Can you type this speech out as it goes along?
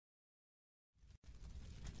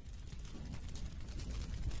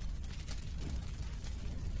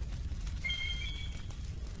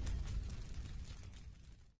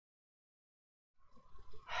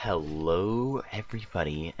Hello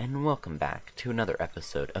everybody and welcome back to another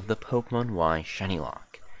episode of the Pokemon Y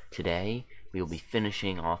Shinylocke. Today we will be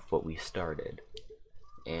finishing off what we started.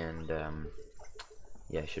 And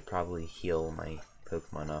yeah, I should probably heal my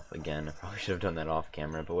Pokemon up again. I probably should have done that off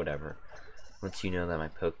camera, but whatever. Once you know that my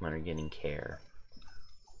Pokemon are getting care.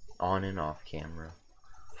 On and off camera.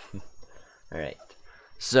 Alright.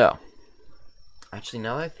 So, actually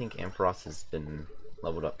now that I think Ampharos has been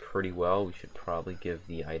leveled up pretty well, we should probably give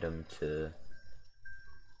the item to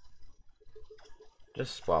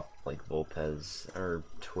just swap like Vulpes or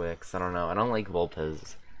Twix. I don't know. I don't like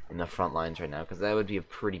Vulpes in the front lines right now because that would be a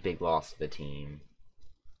pretty big loss to the team.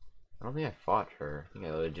 I don't think I fought her. I think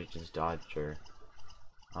I legit just dodged her.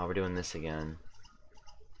 Oh, we're doing this again.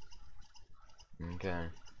 Okay.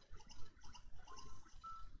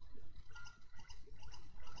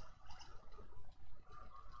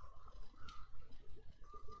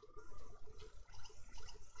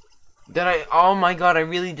 Did I? Oh my god, I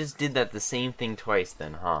really just did that the same thing twice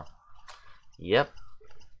then, huh? Yep.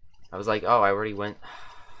 I was like, oh, I already went.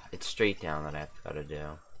 It's straight down that I've got to do.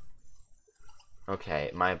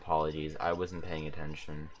 Okay, my apologies. I wasn't paying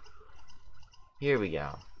attention. Here we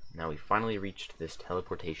go. Now we finally reached this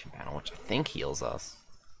teleportation panel, which I think heals us.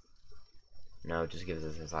 No, it just gives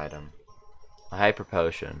us this item. A hyper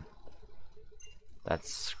potion.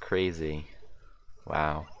 That's crazy.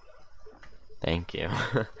 Wow. Thank you.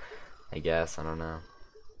 I guess, I don't know.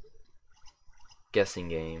 Guessing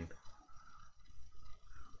game.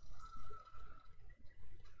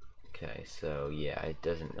 Okay, so yeah, it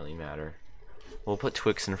doesn't really matter. We'll put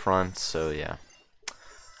Twix in front, so yeah.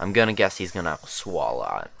 I'm gonna guess he's gonna have a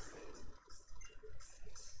Swalot.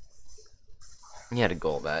 He had a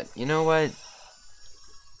goal that. You know what?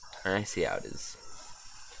 I see how it is.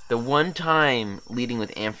 The one time leading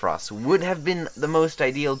with Ampharos would have been the most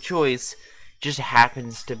ideal choice. Just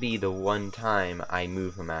happens to be the one time I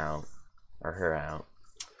move him out. Or her out.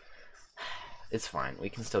 It's fine. We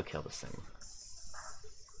can still kill this thing.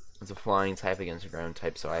 It's a flying type against a ground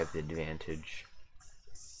type, so I have the advantage.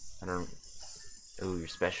 I don't... Ooh, your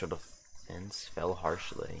special defense fell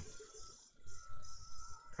harshly.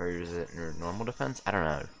 Or is it your normal defense? I don't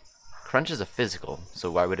know. Crunch is a physical,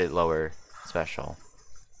 so why would it lower special?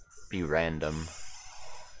 Be random.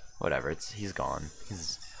 Whatever, he's gone.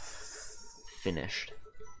 He's finished.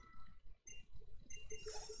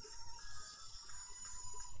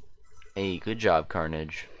 Hey, good job,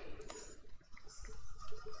 Carnage.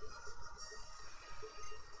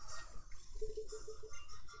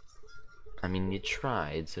 I mean, you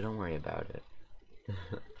tried, so don't worry about it.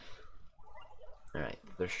 Alright,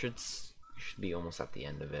 there should be almost at the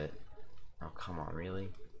end of it. Oh, come on, really?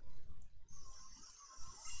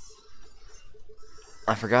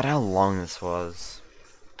 I forgot how long this was.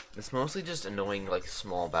 It's mostly just annoying, like,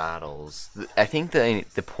 small battles. I think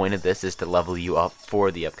the point of this is to level you up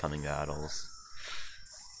for the upcoming battles.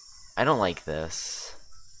 I don't like this.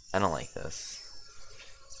 I don't like this.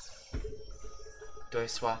 Do I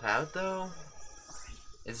swap out, though?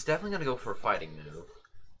 It's definitely gonna go for a fighting move.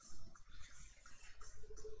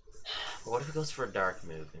 But what if it goes for a dark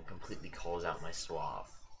move and completely calls out my swap?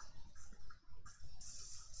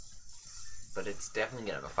 But it's definitely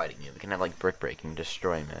gonna have a fighting move. It can have like brick breaking,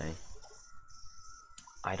 destroy me.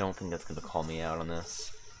 I don't think that's gonna call me out on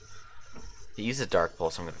this. If it uses Dark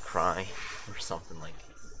Pulse, I'm gonna cry. Or something like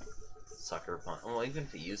Sucker Punch. Well, even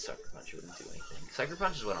if it used Sucker Punch, it wouldn't do anything. Sucker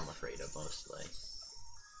Punch is what I'm afraid of mostly.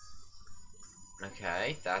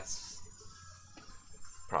 Okay, that's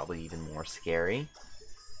probably even more scary.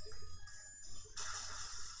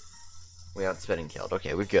 We outsped and killed.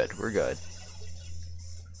 Okay, we're good. We're good.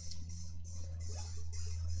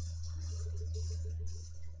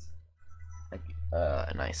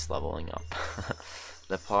 Nice leveling up.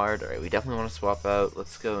 The part. Alright, we definitely want to swap out.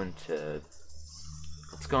 Let's go into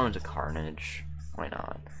Carnage. Why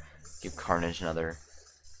not? Give Carnage another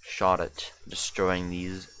shot at destroying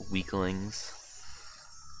these weaklings.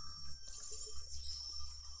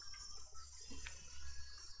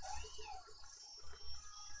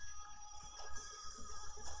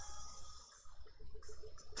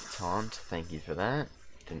 Taunt, thank you for that.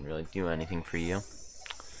 Didn't really do anything for you.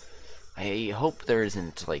 I hope there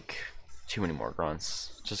isn't, like, too many more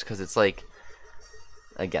grunts. Just because it's like,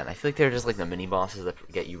 again, I feel like they're just like the mini bosses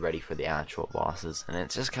that get you ready for the actual bosses. And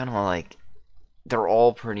it's just kind of like, they're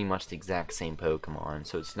all pretty much the exact same Pokemon,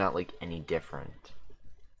 so it's not like any different.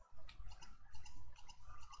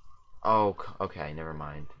 Oh, okay, never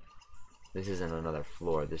mind. This isn't another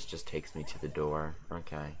floor, this just takes me to the door.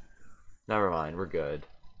 Okay. Never mind, we're good.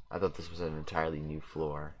 I thought this was an entirely new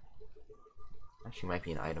floor. Actually, might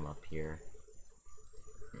be an item up here.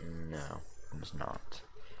 No, it was not.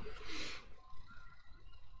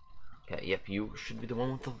 Okay, yep, you should be the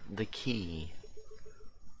one with the key.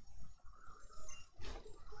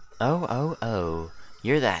 Oh,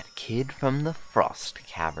 you're that kid from the Frost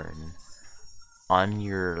Cavern. On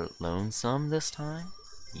your lonesome this time?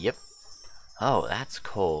 Yep. Oh, that's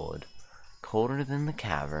cold. Colder than the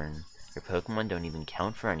cavern. Your Pokemon don't even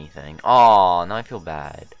count for anything. Aw, now I feel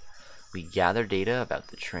bad. We gather data about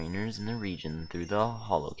the trainers in the region through the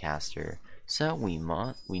Holocaster, so we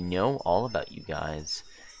know all about you guys.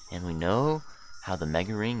 And we know how the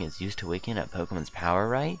Mega Ring is used to awaken a Pokemon's power,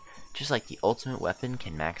 right? Just like the ultimate weapon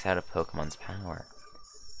can max out a Pokemon's power.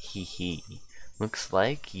 Hee hee. Looks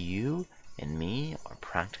like you and me are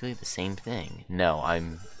practically the same thing. No,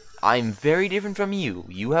 I'm very different from you.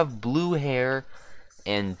 You have blue hair,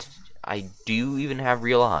 and I do even have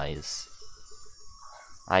real eyes.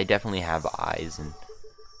 I definitely have eyes, and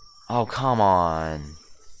oh, come on.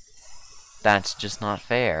 That's just not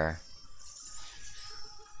fair.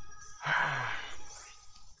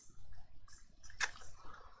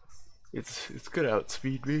 It's gonna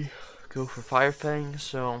outspeed me. Go for Fire Fang,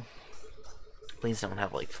 so please don't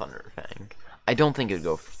have like Thunder Fang. I don't think it would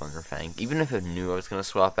go for Thunder Fang. Even if it knew I was gonna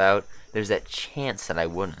swap out, there's that chance that I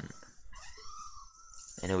wouldn't.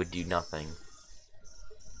 And it would do nothing.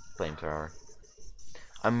 Flamethrower.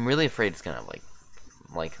 I'm really afraid it's gonna have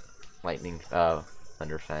like lightning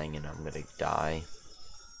Thunder Fang and I'm gonna die.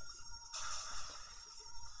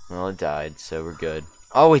 Well, it died, so we're good.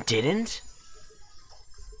 Oh, it didn't?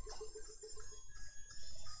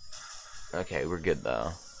 Okay, we're good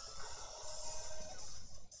though.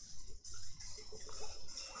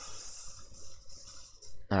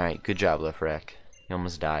 Alright, good job, Lefrek. He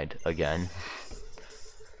almost died again.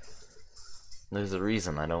 There's a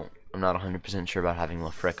reason I'm not 100% sure about having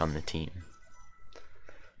Lefrek on the team.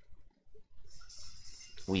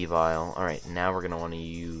 Weavile. Alright, now we're gonna want to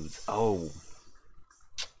use... Oh!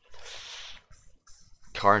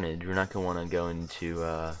 Carnage. We're not gonna want to go into,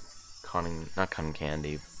 not Cotton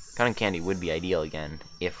Candy. Cotton Candy would be ideal again,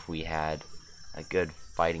 if we had a good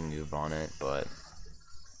fighting move on it, but...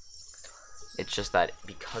 It's just that,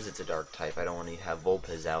 because it's a dark type, I don't want to have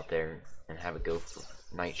Vulpez out there and have it go for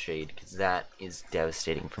Nightshade, because that is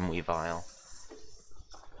devastating from Weavile.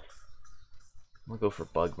 We'll go for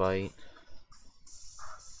Bug Bite.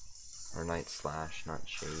 Or Night Slash, not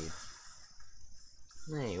Shade.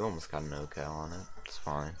 Hey, you almost got an OKO on it. It's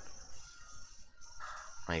fine.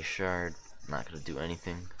 Ice Shard, not gonna do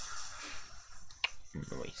anything.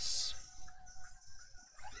 Nice.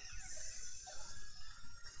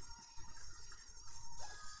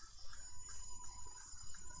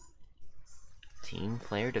 Team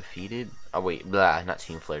Flare defeated? Oh wait, blah, not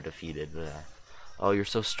Team Flare defeated, blah. Oh, you're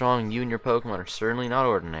so strong, you and your Pokemon are certainly not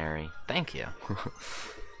ordinary. Thank you.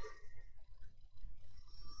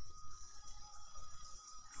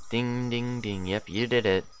 Ding, ding, ding, yep, you did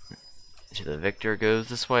it. To the victor goes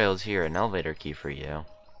the spoils. Here, an elevator key for you.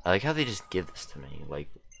 I like how they just give this to me. Like,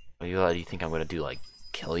 what do you think I'm gonna do, like,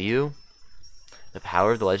 kill you? The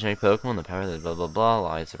power of the legendary Pokemon, the power of the blah blah blah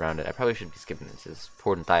lies around it. I probably should be skipping this. It's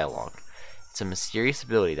important dialogue. It's a mysterious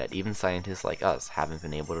ability that even scientists like us haven't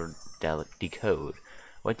been able to decode.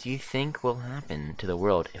 What do you think will happen to the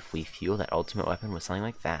world if we fuel that ultimate weapon with something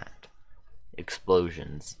like that?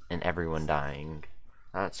 Explosions and everyone dying.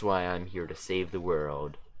 That's why I'm here to save the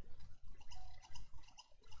world.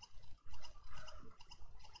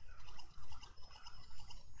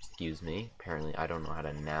 Excuse me. Apparently I don't know how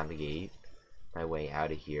to navigate my way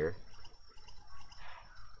out of here.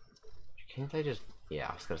 Can't I just... Yeah,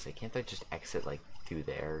 I was gonna say, can't I just exit, like, through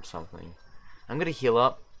there or something? I'm gonna heal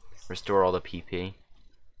up, restore all the PP.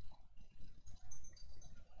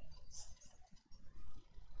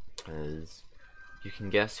 Because you can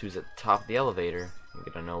guess who's at the top of the elevator.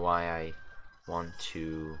 You're gonna know why I want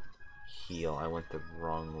to heal. I went the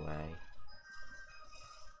wrong way.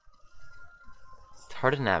 It's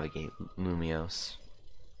hard to navigate, Lumios.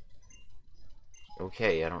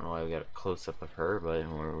 Okay, I don't know why we got a close-up of her, but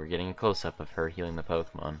we're getting a close-up of her healing the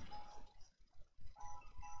Pokemon.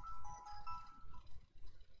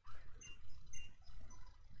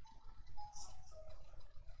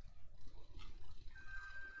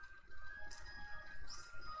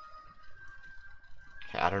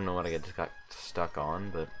 I don't know what I just got stuck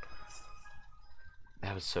on, but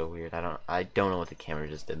that was so weird. I don't know what the camera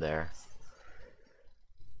just did there.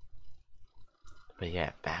 But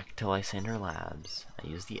yeah, back to Lysander Labs. I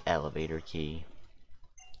used the elevator key.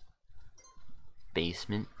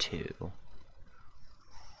 Basement 2.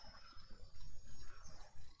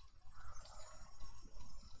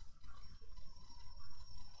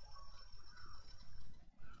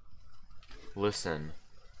 Listen,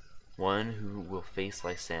 one who will face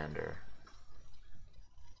Lysander.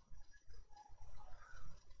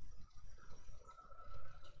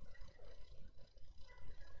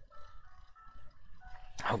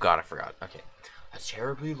 Oh god, I forgot. Okay. A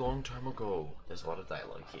terribly long time ago. There's a lot of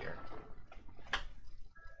dialogue here.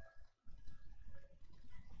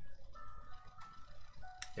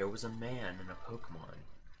 There was a man in a Pokemon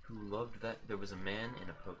who loved that. There was a man in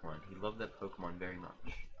a Pokemon. He loved that Pokemon very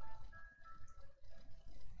much.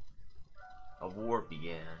 A war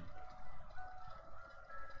began.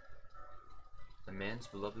 The man's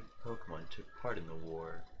beloved Pokemon took part in the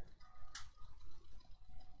war.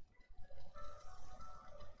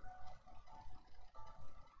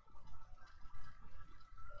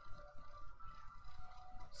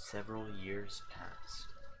 Several years passed.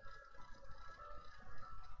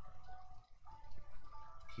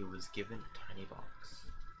 He was given a tiny box.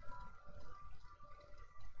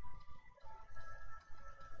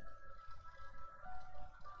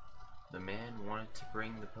 The man wanted to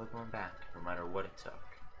bring the Pokemon back, no matter what it took.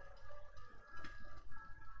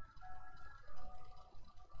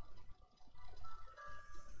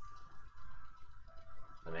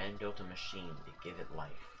 The man built a machine to give it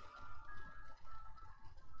life.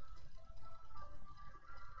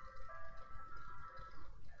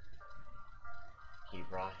 He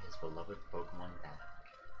brought his beloved Pokemon back.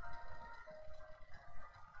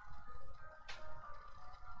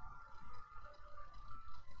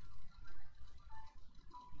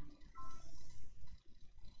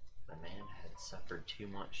 The man had suffered too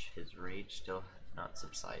much. His rage still had not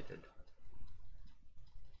subsided.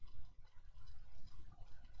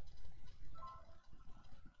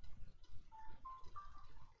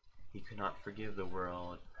 He could not forgive the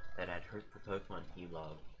world that had hurt the Pokemon he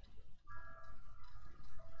loved.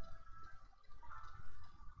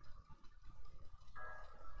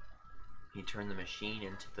 He turned the machine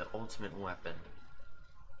into the ultimate weapon.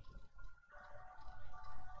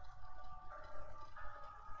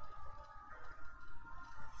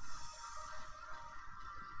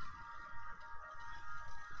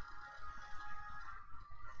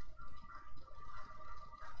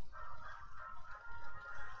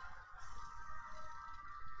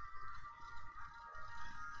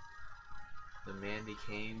 The man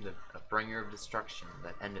became a bringer of destruction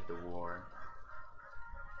that ended the war.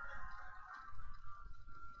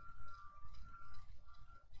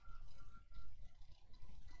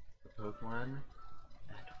 The Pokemon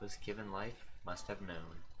that was given life must have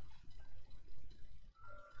known.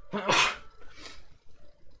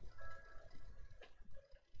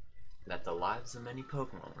 That the lives of many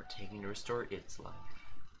Pokemon were taken to restore its life.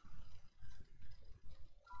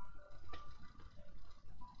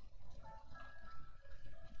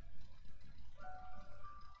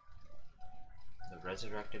 The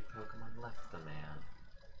resurrected Pokemon left the man.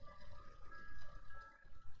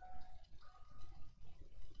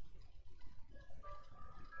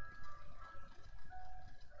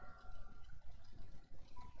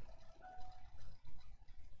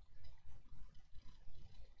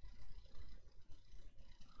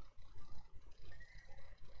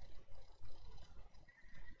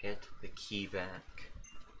 Get the key back.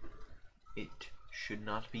 It should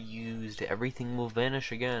not be used. Everything will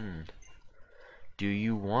vanish again. Do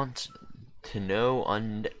you want to know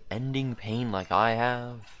unending pain like I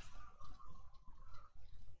have?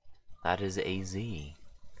 That is AZ.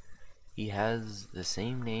 He has the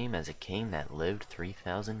same name as a king that lived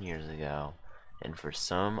 3,000 years ago, and for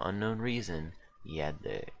some unknown reason, he had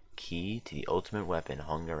the key to the ultimate weapon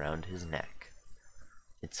hung around his neck.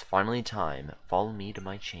 It's finally time. Follow me to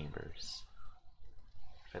my chambers.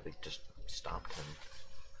 I think just stopped him,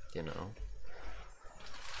 you know.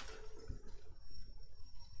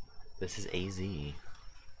 This is AZ.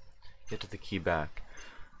 Get to the key back.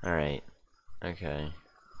 Alright. Okay.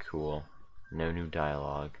 Cool. No new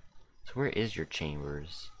dialogue. So where is your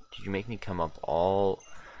chambers? Did you make me come up all...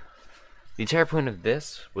 The entire point of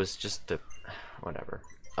this was just to... Whatever.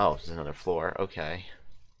 Oh, there's another floor. Okay.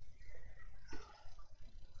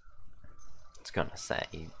 It's gonna say,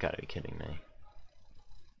 you gotta be kidding me.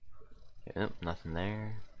 Yep, nothing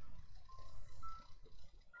there.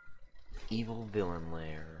 Evil villain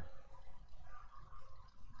lair.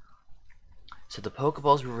 So the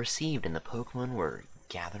Pokeballs were received and the Pokemon were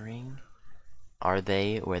gathering. Are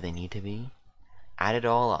they where they need to be? Add it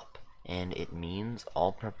all up, and it means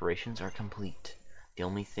all preparations are complete. The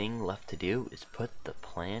only thing left to do is put the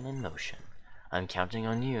plan in motion. I'm counting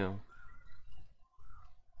on you.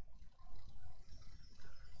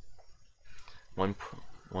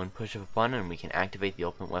 One push of a button and we can activate the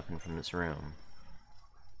ultimate weapon from this room.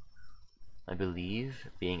 I believe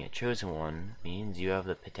being a chosen one means you have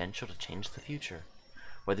the potential to change the future.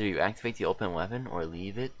 Whether you activate the ultimate weapon or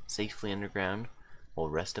leave it safely underground will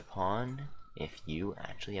rest upon if you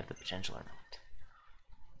actually have the potential or not.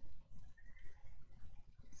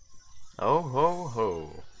 Oh ho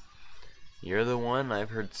ho. You're the one I've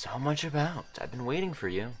heard so much about. I've been waiting for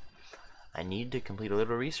you. I need to complete a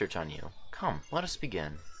little research on you. Come, let us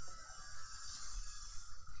begin.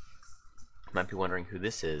 You might be wondering who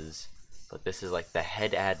this is, but this is like the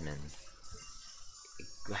head admin.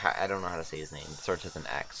 I don't know how to say his name. It starts with an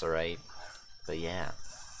X, alright? But yeah.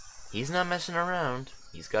 He's not messing around.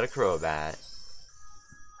 He's got a crowbat.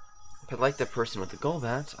 But like the person with the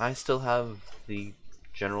golbat, I still have the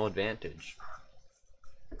general advantage.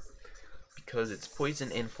 Because it's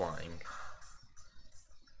poison and flying.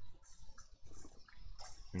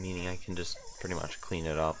 Meaning I can just pretty much clean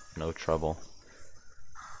it up, no trouble.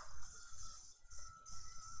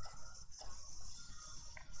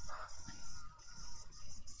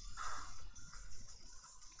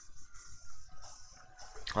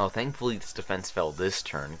 Oh, thankfully this defense fell this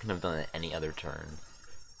turn. Couldn't have done it any other turn.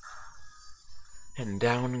 And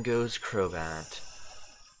down goes Crobat.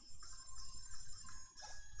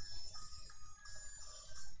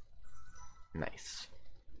 Nice.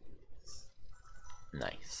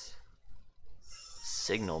 Nice.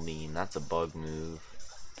 Signal Beam, that's a bug move.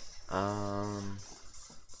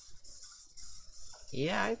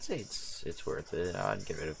 Yeah, I'd say it's worth it. I'd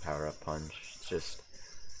get rid of Power Up Punch. It's just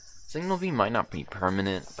Signal Beam might not be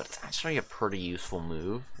permanent, but it's actually a pretty useful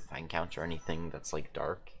move if I encounter anything that's like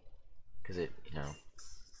dark. Because it, yeah,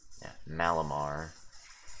 Malamar.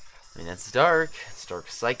 I mean, it's dark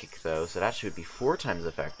psychic though, so that should be 4 times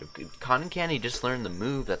effective. Could Cotton Candy just learn the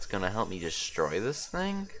move that's gonna help me destroy this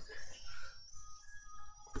thing?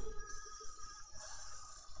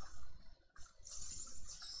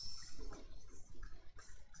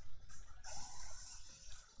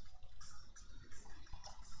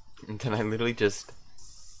 And then I literally just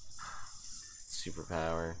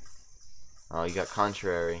superpower. Oh, you got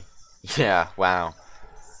contrary. Yeah, wow.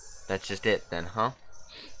 That's just it then, huh?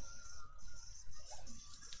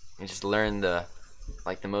 You just learned the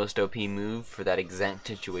most OP move for that exact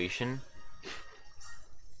situation.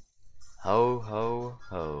 Ho ho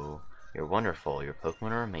ho. You're wonderful. Your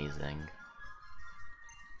Pokemon are amazing.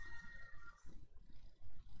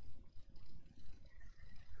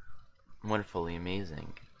 Wonderfully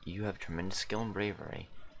amazing. You have tremendous skill and bravery.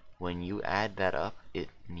 When you add that up, it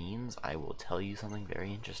means I will tell you something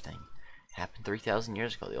very interesting. It happened 3,000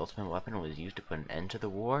 years ago. The ultimate weapon was used to put an end to the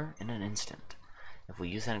war in an instant. If we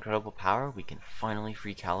use that incredible power, we can finally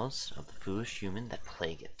free Kalos of the foolish human that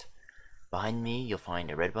plague it. Behind me, you'll find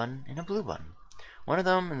a red button and a blue button. One of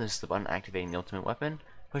them, and this is the button activating the ultimate weapon.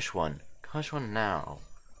 Push one. Push one now.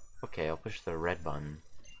 Okay, I'll push the red button.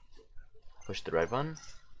 Push the red button.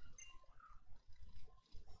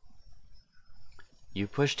 You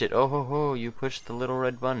pushed it. Oh ho ho, you pushed the little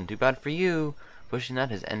red button. Too bad for you. Pushing that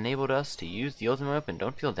has enabled us to use the ultimate weapon.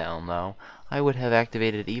 Don't feel down, though. I would have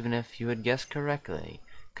activated it even if you had guessed correctly.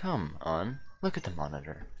 Come on, look at the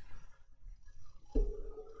monitor.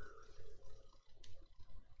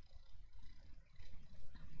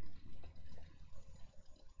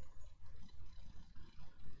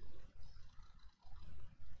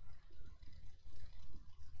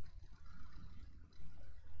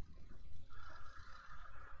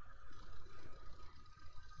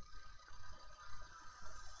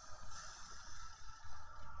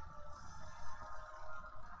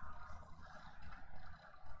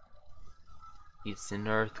 It's an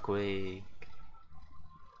earthquake.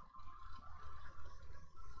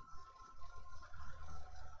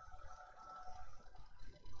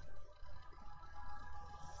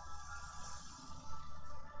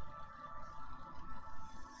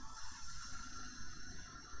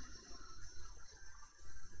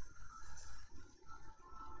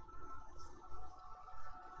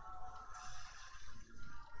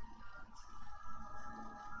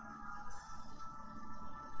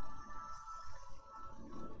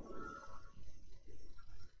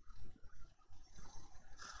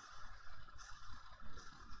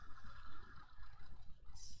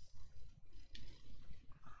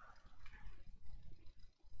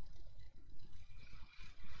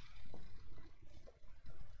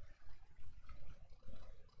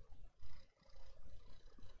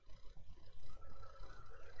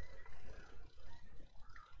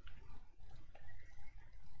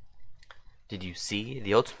 Did you see?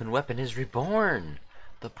 The ultimate weapon is reborn!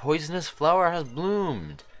 The poisonous flower has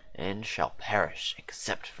bloomed, and shall perish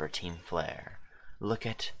except for Team Flare. Look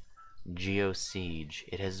at Geosiege.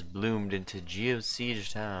 It has bloomed into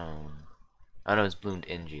Geosiege Town. I know it's bloomed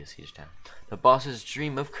in Geossiege Town. The boss's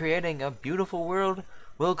dream of creating a beautiful world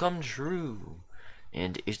will come true.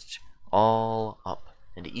 And it's all up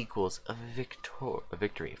and equals a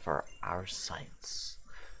victory for our science.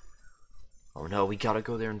 Oh no, we gotta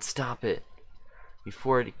go there and stop it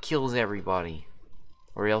before it kills everybody,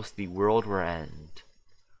 or else the world will end.